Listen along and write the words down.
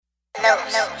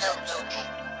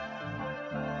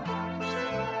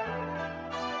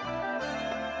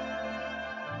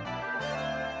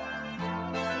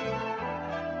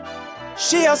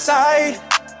She outside,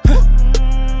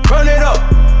 run it up.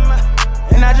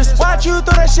 And I just watch you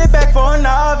throw that shit back for a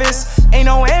novice. Ain't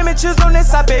no amateurs on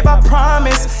this side, babe, I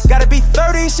promise. Gotta be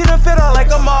 30, she done fit out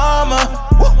like a mama.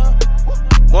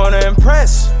 Wanna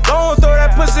impress, don't throw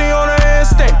that pussy on her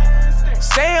instinct.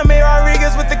 Sam A.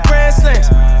 Rodriguez with the grand slams.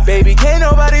 Baby, can't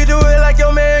nobody do it like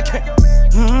your man can.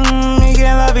 He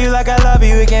can't love you like I love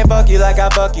you. He can't fuck you like I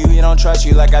fuck you. He don't trust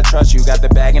you like I trust you. Got the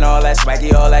bag and all that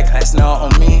swaggy, all that class, no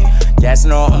on me. Gas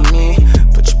no on me,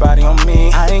 put your body on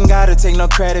me. I ain't gotta take no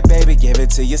credit, baby, give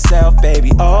it to yourself,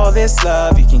 baby. All this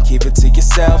love, you can keep it to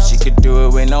yourself. She could do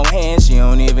it with no hands, she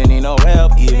don't even need no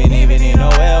help. Even need no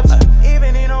help.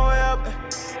 Even need no help.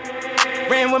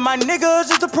 Ran with my niggas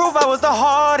just to prove I was the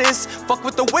hardest. Fuck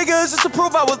with the wiggers just to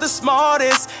prove I was the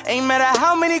smartest. Ain't matter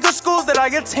how many good schools that I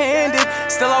attended,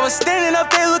 still I was standing up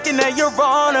there looking at your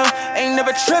honor. Ain't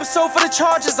never tripped, so for the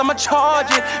charges I'ma charge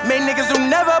it. Made niggas who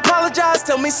never apologize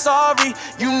tell me sorry.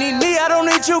 You need me, I don't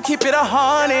need you, keep it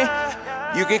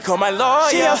 100. You can call my lawyer.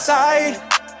 She outside,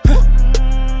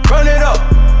 run it up.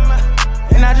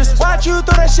 And I just watch you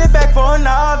throw that shit back for a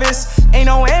novice. Ain't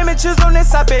no amateurs on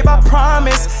this side, babe, I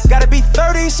promise. Gotta be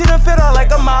 30, she done fit out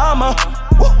like a mama.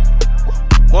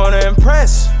 Wanna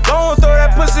impress, don't throw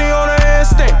that pussy on her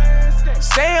instinct.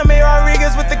 Sam A.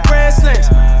 Rodriguez with the grand slams.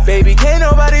 Baby, can't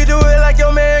nobody do it like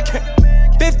your man can.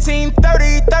 15,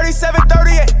 30, 37,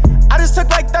 38. I just took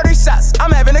like 30 shots,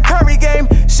 I'm having a curry game.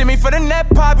 Shimmy for the net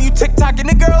pop, you TikToking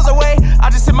the girls away. I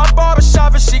just hit my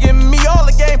barbershop and she giving me all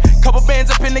the game. Couple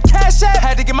bands up in the cash app,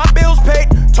 had to get my bills paid.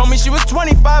 Told me she was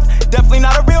 25, definitely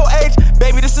not a real age.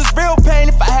 Baby, this is real pain,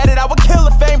 if I had it I would kill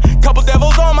the fame. Couple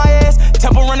devils on my ass,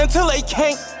 temple running till they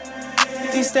can't.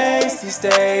 These days,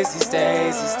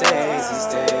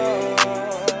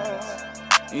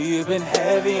 you've been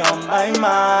heavy on my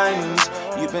mind.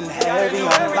 You've been heavy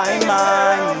on my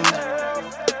mind.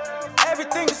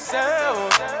 Everything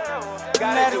yourself,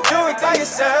 gotta do it by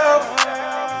yourself.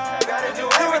 Gotta do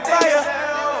it by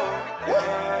yourself.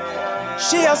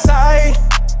 She outside,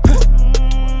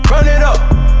 run it up.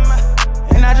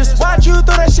 And I just watch you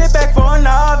throw that shit back for a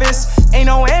novice. Ain't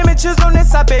no amateurs on this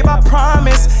side, babe, I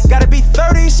promise. Gotta be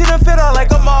 30, she done fit out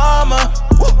like a mama.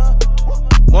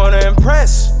 Wanna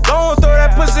impress, don't throw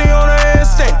that pussy on her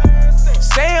instinct.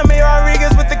 Sam A.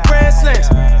 Rodriguez with the grand slams.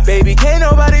 Baby, can't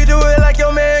nobody do it like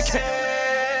your man can.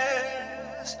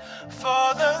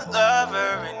 For the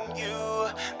lover in you,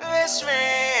 this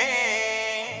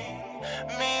ring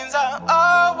means I'll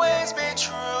always be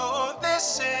true.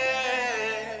 This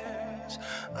is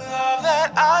love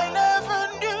that I never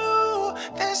knew.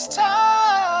 This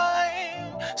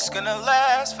time it's gonna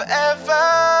last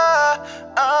forever.